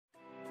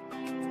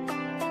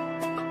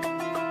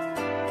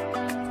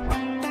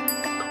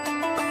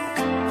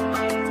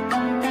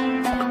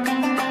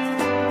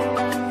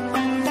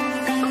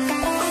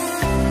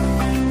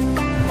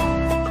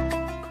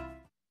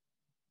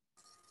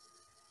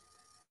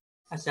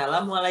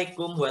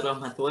Assalamualaikum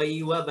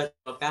warahmatullahi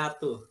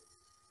wabarakatuh.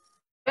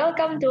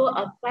 Welcome to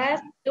A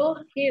Path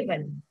to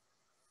Heaven.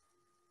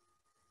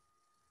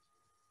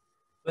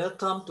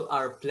 Welcome to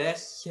our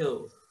blessed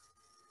show.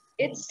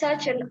 It's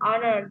such an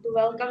honor to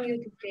welcome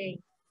you today.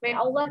 May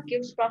Allah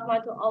give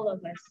rahmah to all of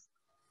us.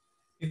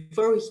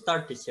 Before we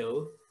start the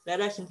show,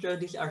 let us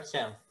introduce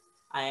ourselves.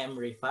 I am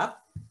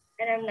Rifat.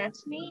 And I'm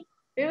Najmi.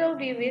 We will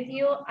be with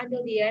you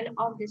until the end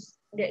of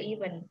the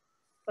event.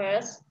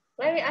 First,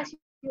 let me ask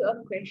you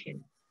a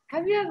question.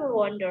 Have you ever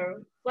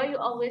wondered why you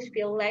always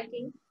feel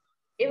lacking,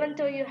 even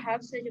though you have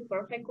such a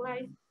perfect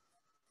life?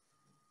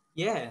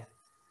 Yeah,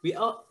 we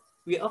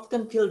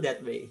often feel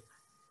that way.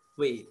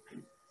 Wait,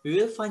 we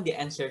will find the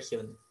answer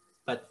soon.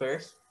 But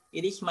first,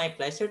 it is my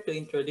pleasure to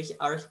introduce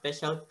our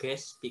special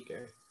guest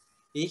speaker.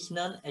 He is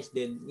known as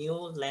the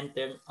new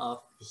lantern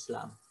of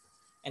Islam.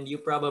 And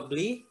you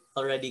probably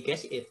already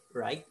guessed it,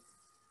 right?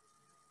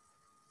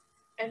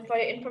 And for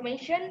your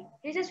information,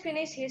 he just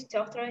finished his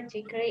doctorate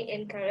degree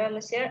in Cairo,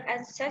 Mesir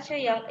at such a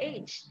young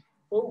age.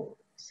 Oh,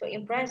 so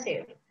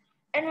impressive.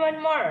 And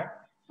one more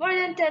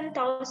than 10,000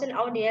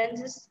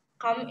 audiences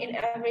come in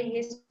every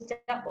his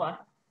dakwah.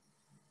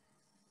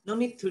 No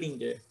need to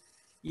linger.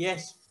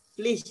 Yes,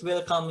 please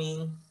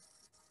welcoming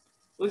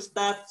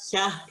Ustadz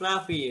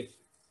Syahrafif.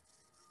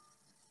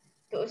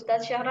 To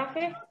Ustaz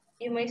Syahrafif,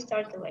 you may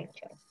start the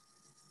lecture.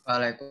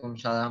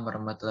 Waalaikumsalam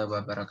warahmatullahi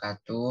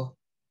wabarakatuh.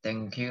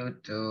 Thank you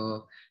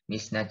to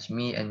Miss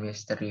Najmi and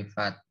Mr.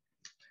 Rifat.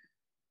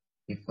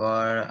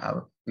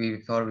 Before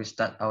we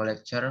start our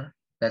lecture,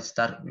 let's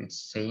start with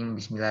saying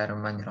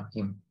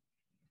Bismillahirrahmanirrahim.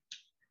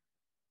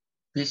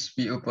 Peace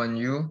be upon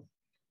you,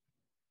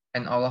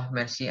 and Allah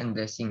mercy and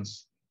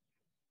blessings.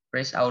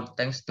 Praise our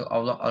thanks to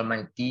Allah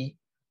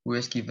Almighty, who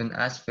has given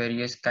us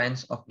various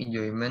kinds of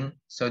enjoyment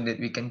so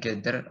that we can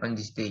gather on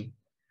this day.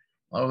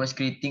 Always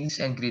greetings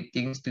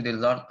to the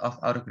Lord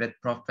of our great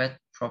Prophet,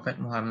 Prophet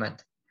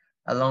Muhammad,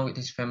 along with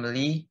his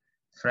family,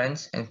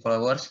 friends, and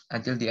followers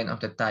until the end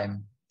of the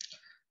time.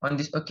 On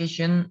this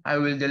occasion,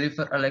 I will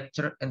deliver a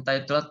lecture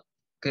entitled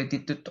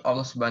Gratitude to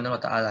Allah Subhanahu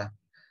wa Ta'ala.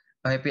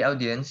 A happy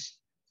audience.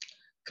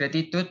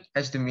 Gratitude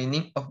has the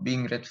meaning of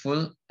being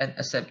grateful and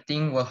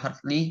accepting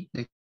wholeheartedly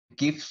the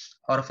gifts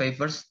or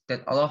favors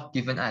that Allah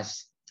given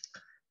us.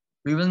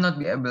 We will not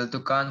be able to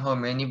count how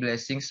many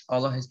blessings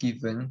Allah has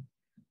given,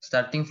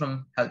 starting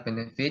from health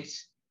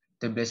benefits,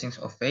 the blessings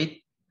of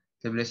faith,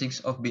 the blessings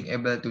of being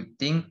able to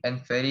think,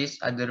 and various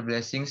other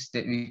blessings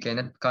that we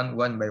cannot count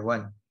one by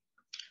one.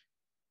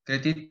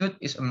 Gratitude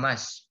is a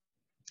must.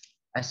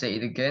 I say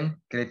it again,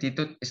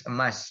 gratitude is a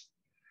must.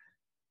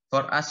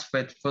 For us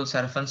faithful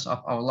servants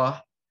of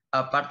Allah,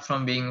 apart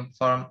from being a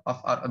form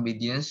of our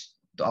obedience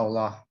to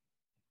Allah.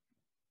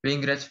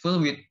 Being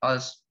grateful with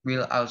us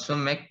will also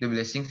make the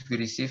blessings we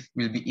receive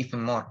will be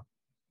even more.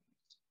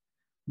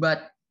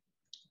 But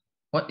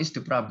what is the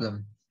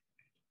problem?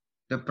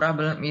 The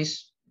problem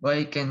is,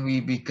 why can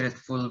we be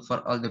grateful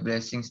for all the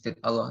blessings that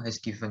Allah has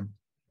given?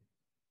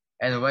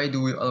 And why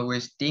do we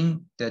always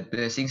think that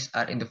blessings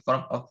are in the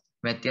form of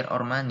material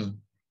or money?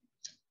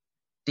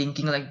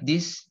 Thinking like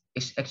this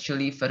is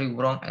actually very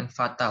wrong and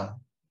fatal.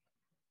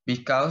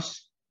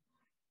 Because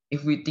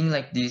if we think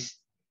like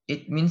this,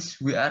 it means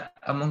we are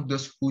among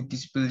those who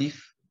disbelieve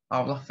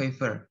Allah's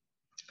favor.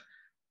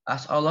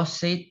 As Allah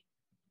said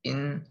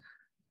in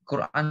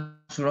Quran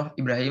Surah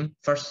Ibrahim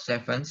verse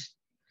 7,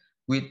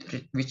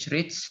 which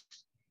reads,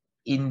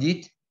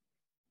 "Indeed,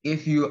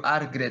 if you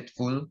are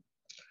grateful,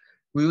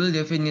 we will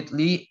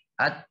definitely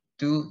add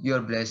to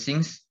your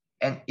blessings,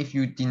 and if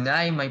you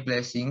deny my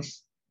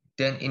blessings,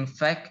 then in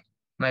fact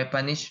my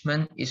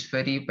punishment is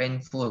very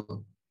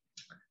painful."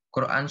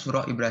 Quran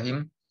Surah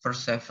Ibrahim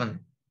verse 7.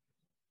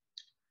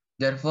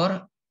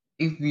 Therefore,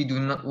 if we do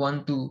not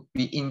want to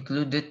be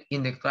included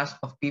in the class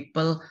of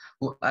people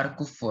who are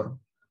kufur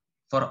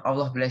for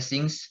Allah's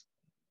blessings,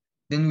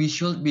 then we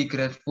should be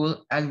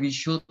grateful and we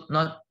should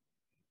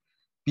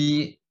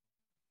be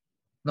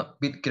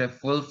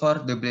grateful for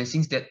the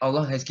blessings that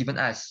Allah has given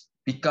us.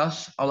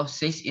 Because Allah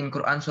says in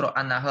Quran Surah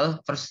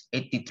An-Nahl verse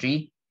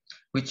 83,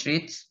 which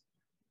reads,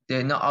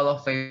 "They know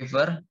Allah's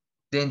favor,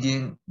 then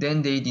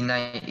they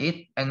deny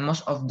it, and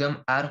most of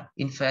them are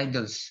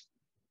infidels."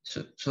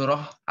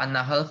 Surah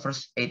An-Nahl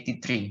verse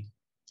 83.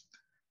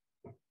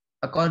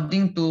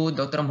 According to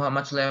Dr.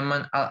 Muhammad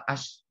Sulaiman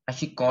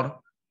Al-Ashikor,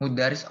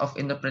 Mudaris of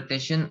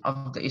Interpretation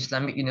of the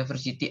Islamic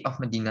University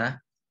of Medina,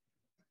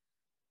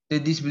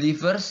 the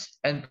disbelievers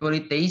and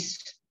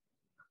polytheists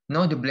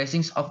know the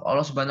blessings of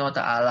Allah Subhanahu wa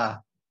Ta'ala,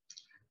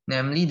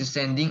 namely the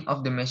sending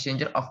of the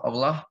messenger of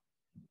Allah.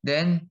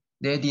 Then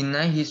they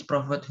deny his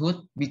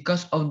prophethood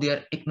because of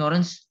their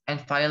ignorance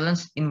and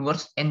violence in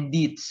words and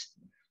deeds,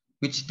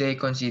 which they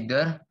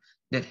consider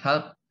that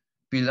help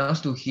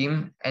belongs to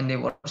him and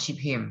they worship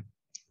him.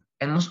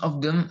 And most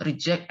of them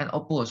reject and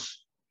oppose.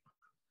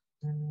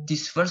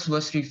 This verse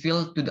was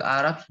revealed to the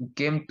Arabs who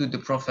came to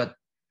the Prophet.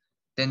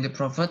 Then the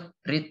Prophet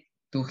read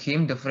to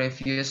him the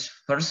previous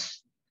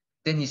verse.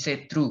 Then he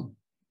said true.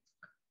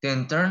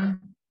 Then turned,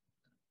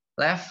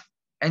 left,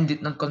 and did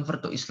not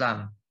convert to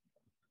Islam.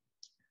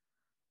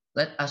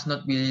 Let us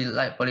not be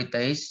like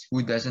polytheists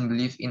who doesn't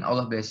believe in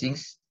Allah's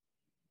blessings.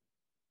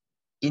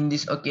 In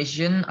this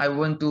occasion, I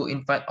want to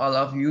invite all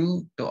of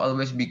you to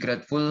always be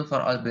grateful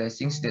for all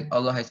blessings that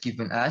Allah has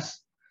given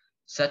us.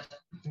 Such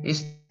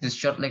is the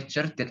short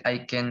lecture that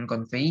I can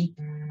convey.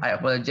 I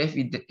apologize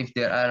if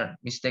there are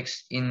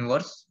mistakes in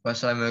words.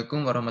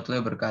 Wassalamualaikum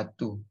warahmatullahi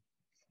wabarakatuh.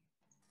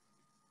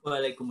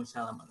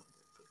 Waalaikumsalam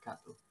warahmatullahi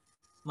wabarakatuh.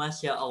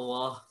 Masya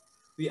Allah,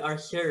 we are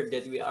sure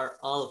that we are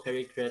all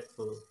very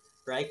grateful.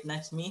 Right,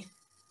 Najmi?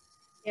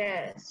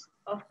 Yes,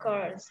 of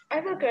course.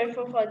 I feel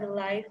grateful for the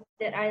life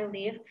that I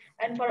live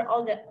and for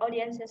all the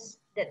audiences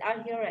that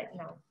are here right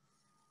now.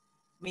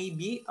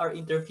 Maybe our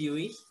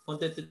interviewees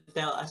wanted to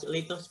tell us a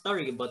little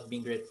story about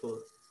being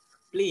grateful.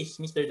 Please,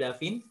 Mr.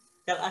 Dhafin,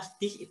 tell us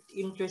this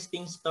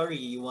interesting story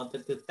you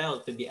wanted to tell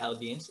to the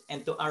audience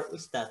and to our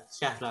Ustad,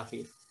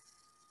 Syahrafif.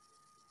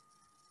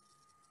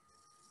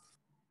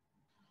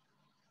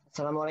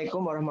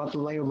 Assalamualaikum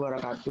warahmatullahi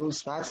wabarakatuh,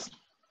 Ustaz.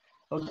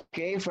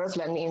 Okay, first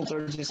let me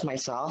introduce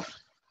myself.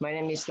 My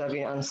name is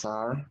Dhafin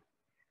Anshar.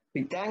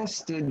 Big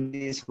thanks to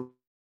this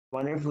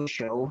wonderful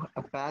show,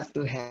 A Path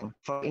to Heaven,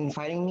 for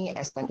inviting me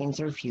as an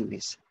interviewee.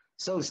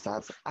 So,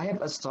 Ustaz, I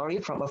have a story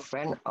from a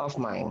friend of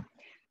mine.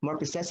 More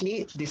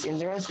precisely, this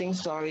interesting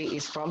story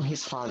is from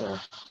his father,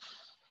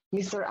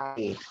 Mr.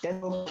 A,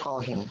 that's what we call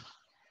him.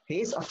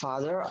 He is a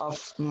father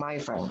of my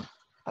friend,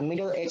 a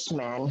middle-aged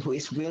man who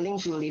is willing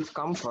to live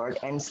comfort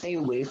and stay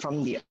away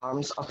from the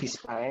arms of his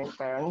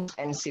parents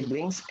and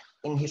siblings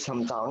in his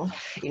hometown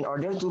in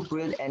order to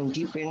build and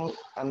deepen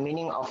a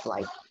meaning of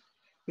life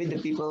with the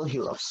people he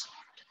loves.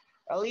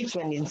 Early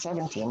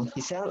 2017,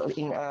 he settled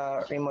in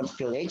a remote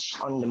village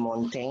on the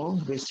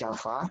mountain with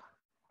Java,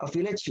 a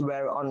village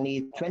where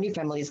only 20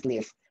 families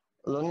live.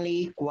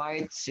 Lonely,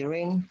 quiet,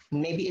 serene,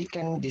 maybe it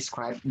can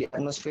describe the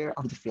atmosphere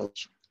of the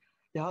village.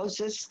 The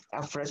houses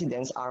of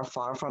residents are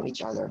far from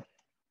each other.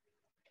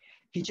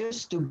 He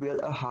chose to build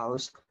a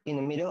house in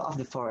the middle of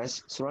the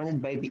forest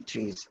surrounded by big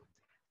trees.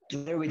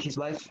 Together with his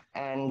wife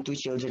and two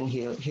children,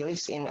 he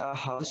lives in a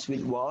house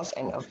with walls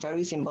and a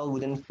very simple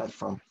wooden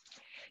platform.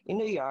 In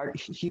the yard,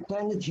 he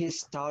planted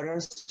his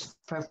daughter's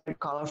favorite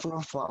colorful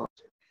flowers.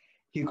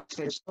 He grows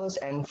vegetables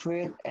and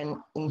fruit and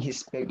in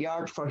his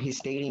backyard for his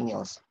daily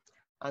meals.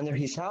 Under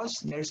his house,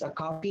 there is a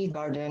coffee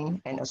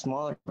garden and a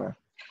small river.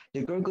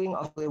 The gurgling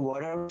of the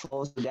water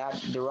flows so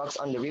that the rocks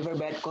on the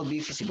riverbed could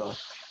be visible.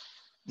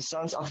 The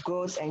sounds of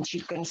goats and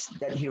chickens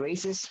that he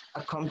raises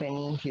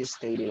accompany his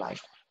daily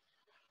life.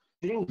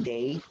 During the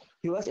day,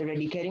 he was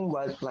eradicating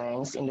wild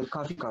plants in the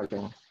coffee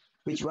garden,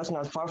 which was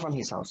not far from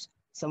his house.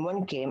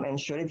 Someone came and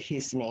shouted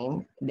his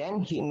name,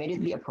 then he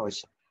immediately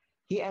approached.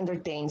 He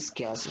entertains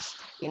guests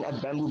in a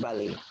bamboo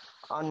ballet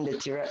on the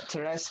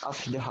terrace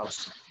of the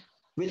house,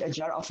 with a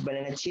jar of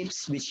banana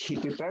chips which he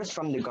prepares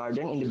from the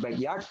garden in the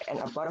backyard and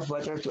a pot of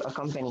water to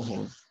accompany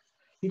him.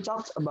 He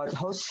talks about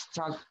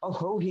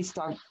how he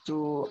started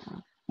to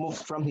move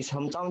from his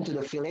hometown to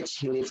the village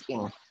he lives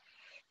in.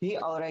 He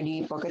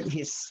already pocketed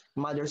his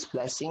mother's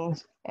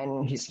blessings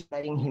and he's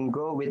letting him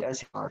go with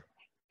his heart.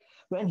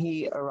 When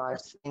he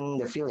arrived in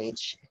the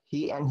village,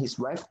 he and his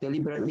wife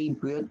deliberately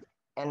built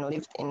and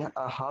lived in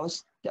a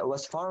house that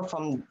was far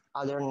from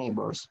other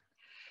neighbors.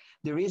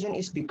 The reason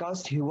is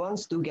because he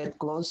wants to get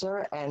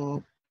closer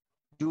and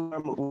do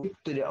more work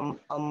to the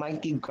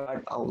Almighty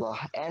God Allah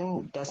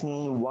and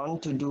doesn't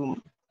want to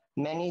do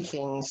many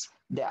things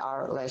that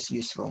are less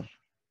useful.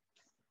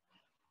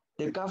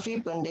 The coffee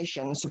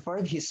plantation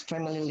supported his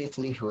family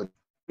livelihood.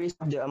 Breeze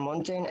of the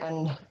mountain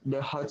and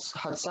the hot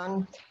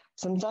sun.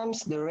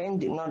 Sometimes the rain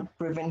did not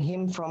prevent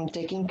him from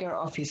taking care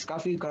of his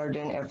coffee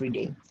garden every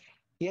day.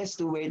 He has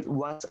to wait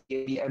once a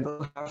year to be able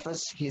to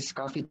harvest his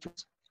coffee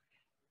trees.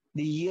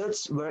 The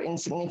yields were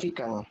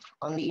insignificant,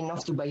 only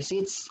enough to buy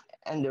seeds,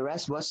 and the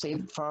rest was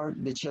saved for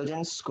the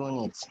children's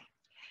school needs.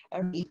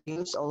 Every day he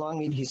lives alone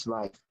with his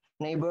wife.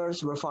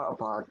 Neighbors were far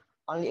apart.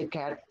 Only a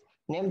cat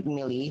named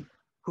Millie,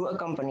 who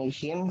accompanied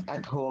him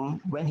at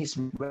home when he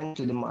went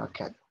to the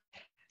market.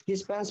 He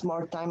spends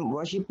more time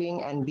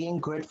worshiping and being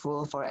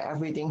grateful for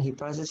everything he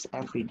possesses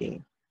every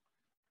day.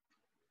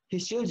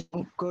 His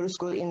children go to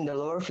school in the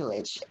lower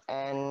village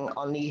and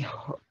only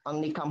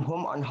come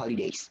home on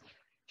holidays.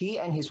 He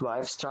and his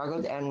wife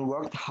struggled and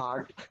worked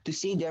hard to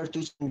see their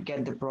two children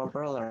get the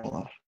proper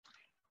learning.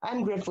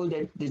 I'm grateful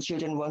that the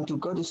children want to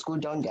go to school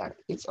down there.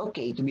 It's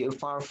okay to be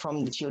far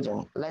from the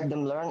children. Let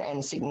them learn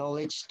and seek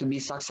knowledge to be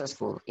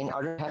successful in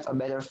order to have a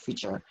better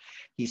future,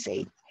 he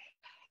said.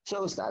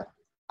 Shows that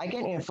I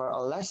can infer a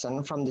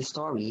lesson from the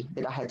story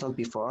that I had told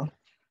before.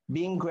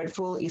 Being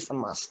grateful is a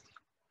must.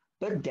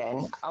 But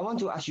then I want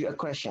to ask you a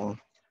question.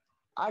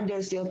 Are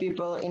there still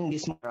people in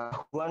this era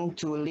who want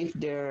to live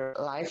their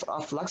life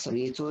of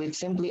luxury, to live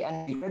simply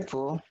and be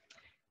grateful?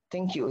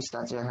 Thank you,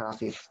 Ustaz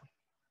Syahrafif.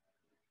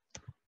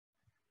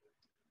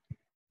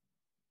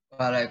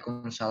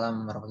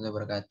 Waalaikumsalam warahmatullahi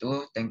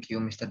wabarakatuh. Thank you,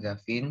 Mr.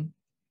 Dhafin.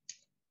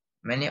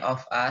 Many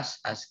of us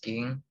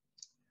asking,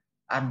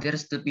 are there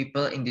still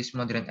people in this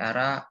modern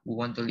era who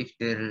want to live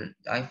their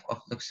life of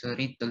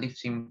luxury, to live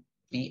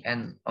simply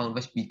and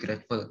always be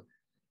grateful?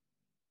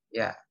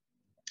 Yeah,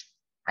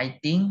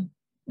 I think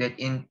that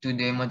in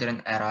today's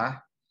modern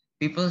era,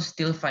 people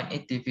still find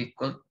it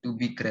difficult to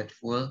be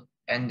grateful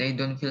and they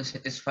don't feel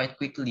satisfied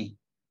quickly.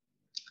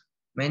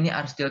 Many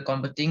are still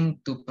competing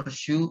to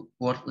pursue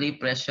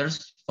worldly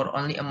pleasures for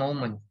only a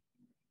moment.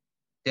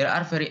 They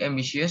are very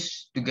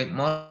ambitious to get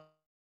more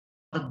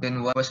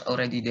than what was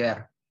already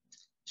there.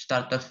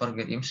 Started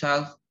forget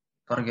himself,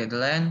 forget the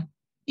land,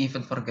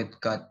 even forget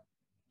God.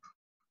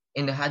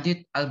 In the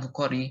Hadith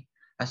Al-Bukhari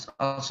has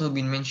also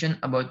been mentioned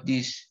about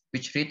this,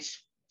 which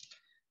reads,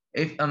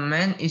 if a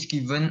man is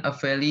given a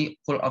valley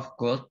full of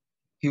gold,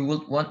 he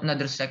would want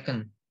another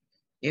second.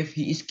 If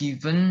he is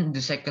given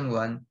the second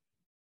one,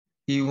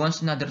 he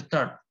wants another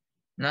third.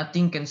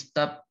 Nothing can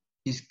stop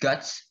his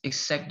guts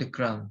except the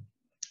ground.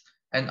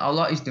 And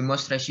Allah is the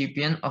most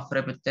recipient of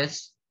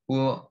repentance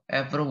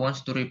whoever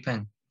wants to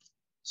repent.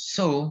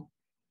 So,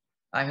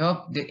 I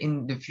hope that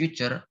in the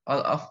future,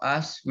 all of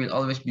us will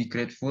always be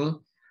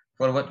grateful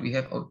for what we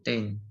have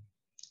obtained.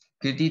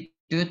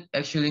 Gratitude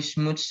actually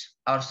smooths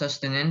our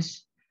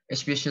sustenance,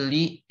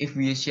 especially if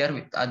we share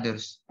with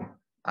others.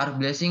 Our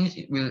blessings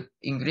will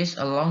increase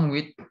along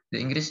with the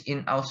increase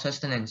in our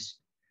sustenance.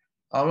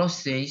 Allah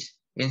says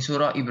in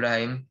Surah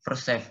Ibrahim,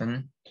 verse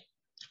 7,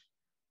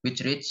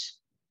 which reads,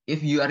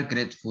 if you are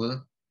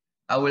grateful,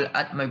 I will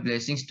add my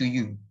blessings to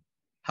you.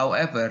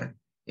 However,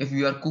 if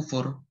you are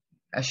kufur,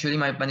 actually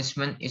my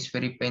punishment is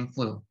very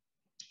painful.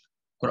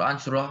 Quran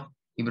Surah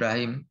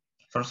Ibrahim,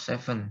 verse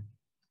 7.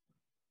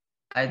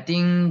 I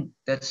think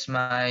that's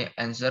my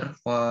answer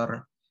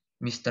for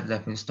Mr.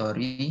 Davin's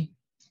story.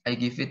 I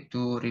give it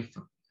to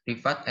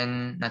Rifat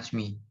and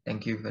Najmi.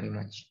 Thank you very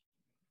much.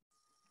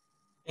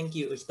 Thank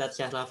you, Ustadz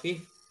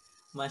Syahrafif.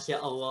 Masya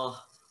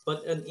Allah,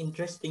 what an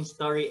interesting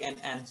story and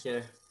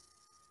answer.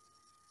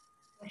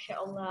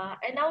 MashaAllah.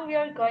 And now we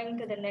are going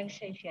to the next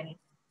session.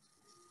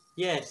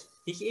 Yes,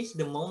 this is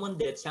the moment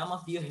that some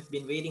of you have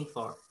been waiting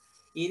for.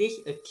 It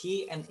is a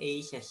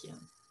Q&A session.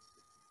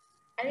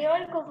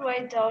 Anyone could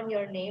write down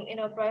your name in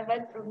a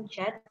private room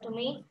chat to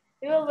me.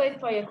 We will wait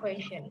for your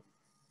question.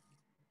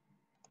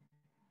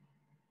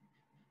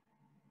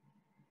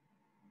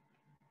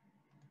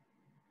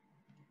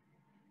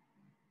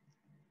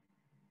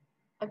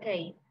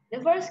 Okay,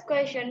 the first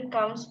question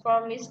comes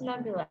from Miss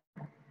Nabila.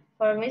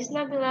 For Miss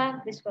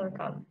Nabila, please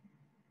welcome.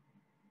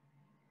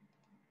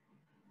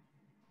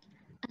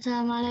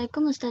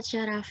 Assalamualaikum Ustaz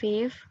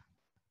Syahrafif.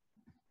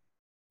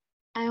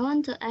 I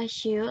want to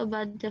ask you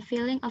about the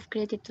feeling of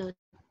gratitude.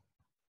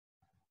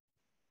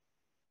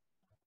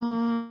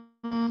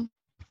 In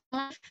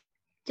life,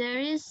 there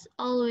is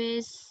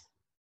always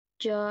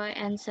joy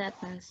and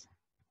sadness.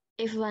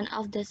 If one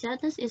of the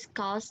sadness is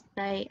caused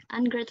by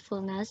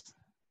ungratefulness,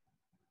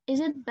 is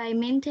it by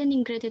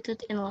maintaining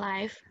gratitude in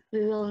life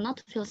we will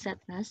not feel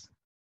sadness?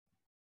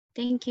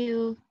 Thank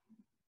you.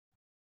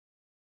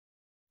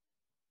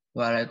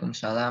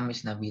 Waalaikumsalam,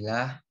 Miss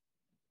Nabila.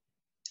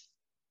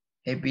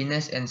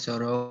 Happiness and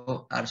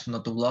sorrow are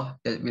sunatullah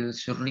that will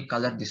surely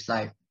color this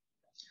life.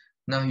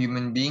 No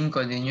human being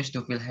continues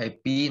to feel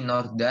happy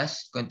nor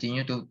does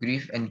continue to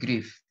grieve and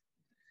grieve.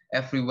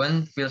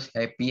 Everyone feels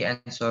happy and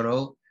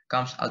sorrow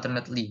comes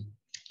alternately.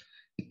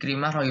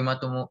 Ikrimah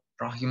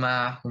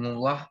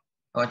rahimahumullah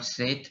once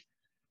said,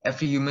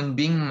 every human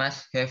being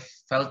must have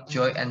felt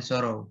joy and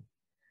sorrow.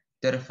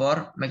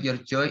 Therefore, make your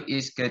joy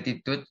is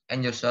gratitude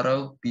and your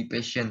sorrow be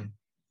patient.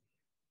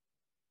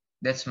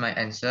 That's my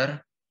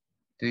answer.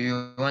 Do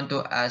you want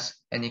to ask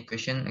any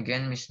question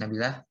again, Miss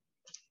Nabila?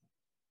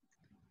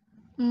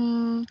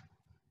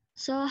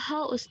 So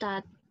how,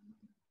 Ustad?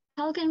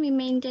 How can we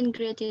maintain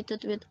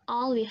gratitude with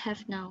all we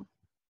have now?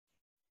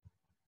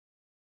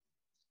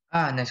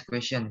 Next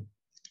question.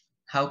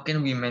 How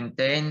can we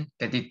maintain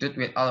gratitude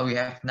with all we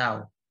have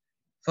now?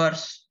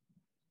 First,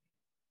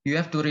 you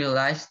have to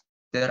realize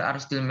there are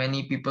still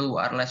many people who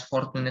are less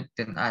fortunate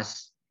than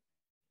us.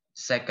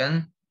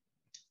 Second,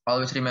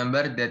 always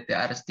remember that there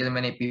are still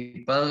many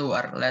people who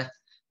are less.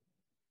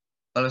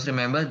 Always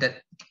remember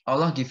that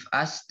Allah gives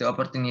us the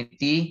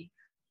opportunity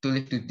to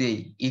live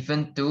today,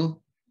 even though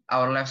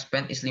our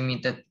lifespan is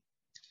limited.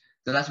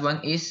 The last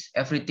one is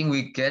everything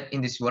we get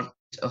in this world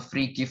is a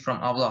free gift from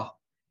Allah.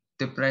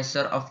 The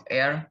pressure of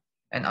air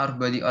and our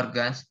body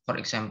organs, for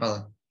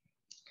example.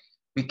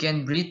 We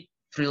can breathe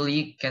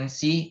freely, can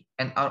see,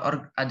 and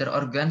our other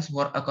organs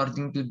work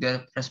according to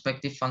their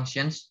respective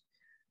functions.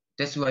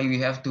 That's why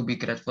we have to be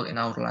grateful in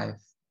our life.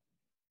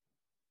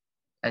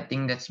 I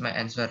think that's my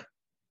answer.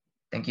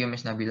 Thank you,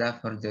 Ms.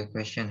 Nabila, for the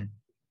question.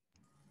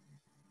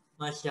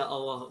 Masya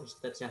Allah,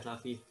 Ustadz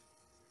Syahrafif.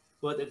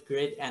 What a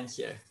great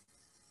answer.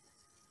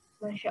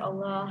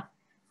 MashaAllah.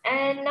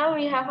 And now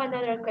we have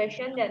another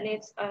question that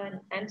needs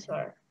an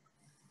answer.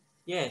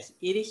 Yes,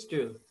 it is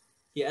true.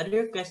 The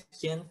other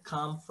question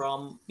comes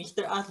from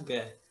Mr.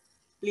 Arga.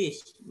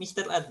 Please,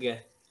 Mr. Arga,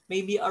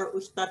 maybe our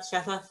Ustadz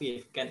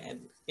Syahrafif can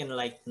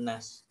enlighten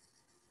us.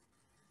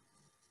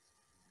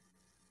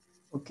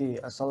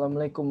 Okay,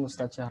 Assalamualaikum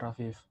Ustaz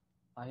Syahrafif.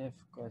 I have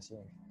a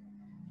question.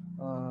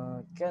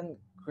 Can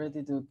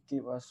gratitude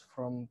keep us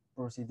from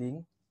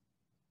proceeding?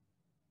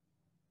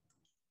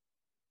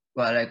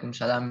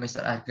 Waalaikumsalam,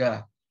 Mr.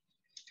 Arga.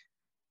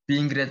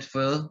 Being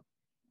grateful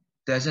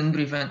doesn't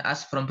prevent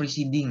us from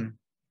proceeding.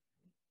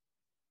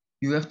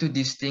 You have to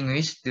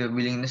distinguish the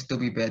willingness to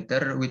be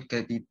better with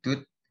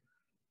gratitude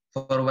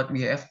for what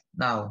we have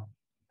now.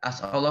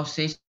 As Allah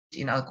says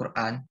in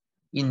Al-Quran,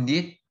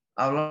 indeed,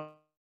 Allah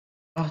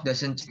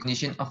doesn't change the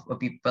condition of a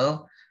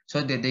people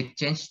so that they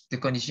change the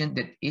condition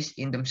that is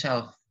in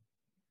themselves.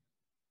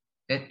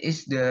 That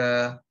is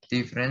the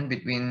difference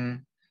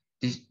between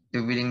the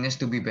willingness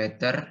to be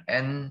better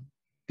and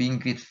being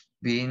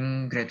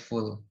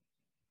grateful.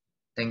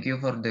 Thank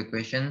you for the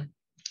question.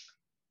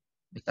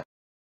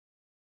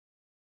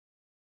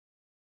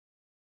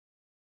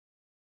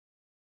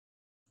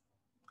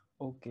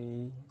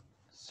 Okay,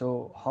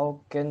 so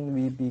how can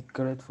we be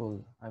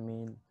grateful? I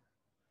mean,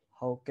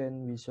 how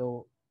can we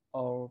show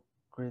our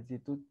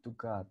gratitude to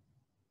God?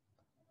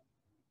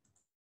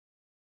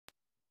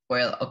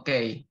 Well,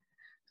 okay.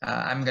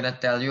 I'm gonna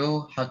tell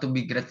you how to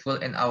be grateful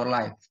in our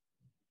life.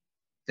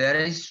 There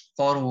is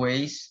 4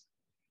 ways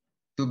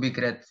to be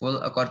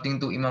grateful according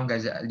to Imam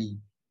Ghazali.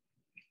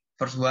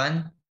 First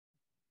one,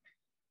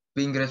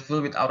 being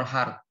grateful with our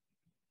heart.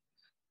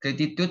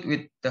 Gratitude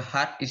with the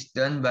heart is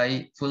done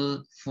by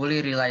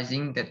fully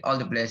realizing that all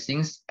the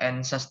blessings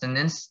and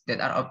sustenance that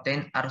are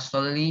obtained are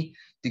solely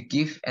the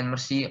gift and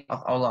mercy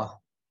of Allah.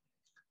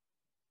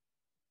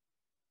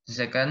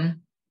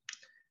 Second,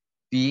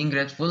 being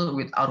grateful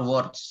with our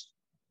words.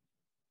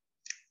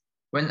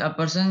 When a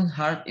person's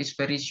heart is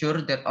very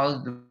sure that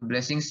all the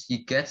blessings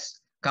he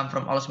gets come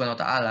from Allah Subhanahu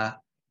wa Ta'ala,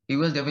 he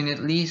will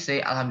definitely say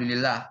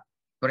Alhamdulillah,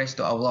 praise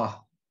to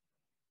Allah.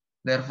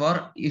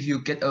 Therefore, if you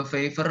get a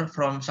favor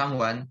from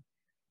someone,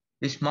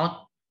 his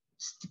mouth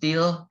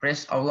still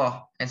praise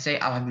Allah and say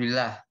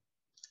Alhamdulillah,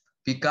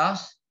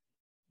 because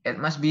it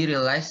must be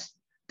realized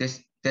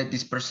that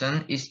this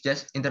person is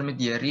just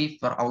intermediary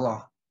for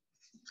Allah.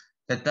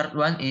 The third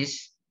one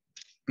is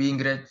being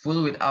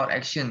grateful with our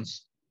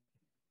actions.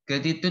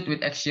 Gratitude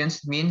with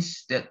actions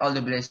means that all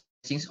the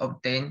blessings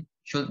obtained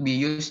should be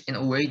used in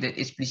a way that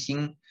is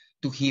pleasing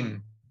to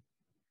Him.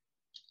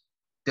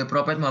 The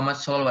Prophet Muhammad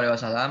SAW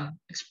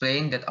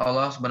explained that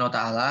Allah Subhanahu wa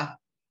Ta'ala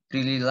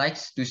really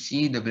likes to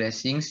see the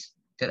blessings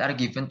that are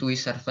given to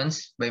His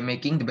servants by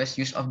making the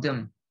best use of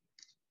them.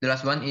 The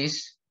last one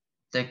is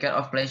take care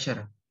of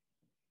pleasure.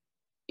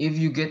 If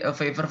you get a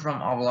favor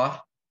from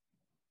Allah,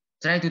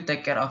 try to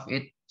take care of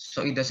it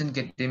so it doesn't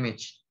get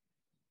damaged.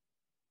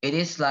 It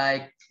is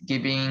like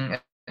giving a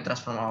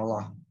trust from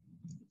Allah.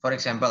 For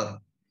example,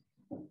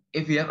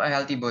 if we have a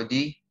healthy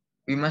body,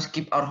 we must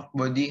keep our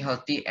body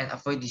healthy and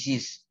avoid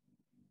disease.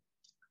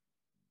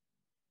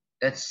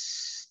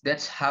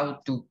 That's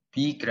how to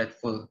be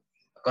grateful,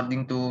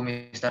 according to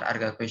Mr.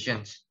 Arga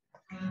questions.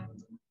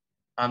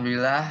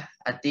 Alhamdulillah,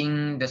 I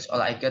think that's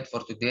all I got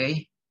for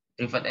today.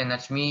 Rifat and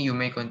Najmi, you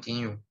may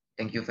continue.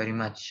 Thank you very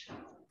much.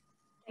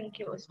 Thank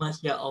you, Ustaz.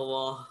 Masya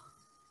Allah.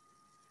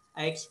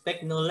 I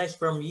expect no less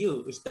from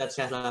you, Ustadz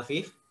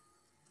Syahrafif.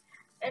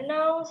 And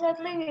now,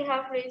 sadly, we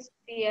have reached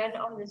the end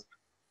of this.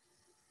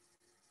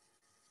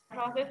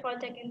 Syahrafif for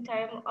taking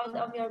time out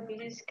of your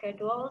busy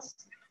schedules,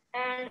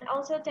 and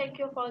also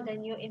thank you for the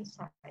new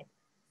insight.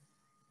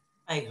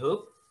 I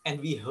hope and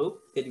we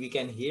hope that we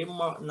can hear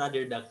more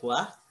another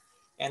dakwah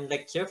and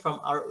lecture from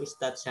our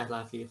Ustadz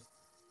Syahrafif.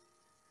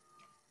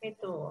 Me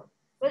too.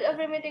 But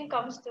every meeting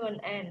comes to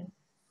an end.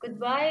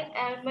 Goodbye,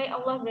 and may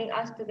Allah bring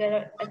us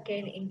together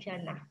again in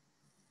Jannah.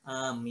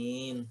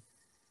 Amin.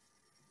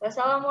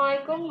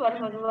 Wassalamualaikum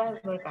warahmatullahi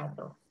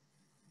wabarakatuh.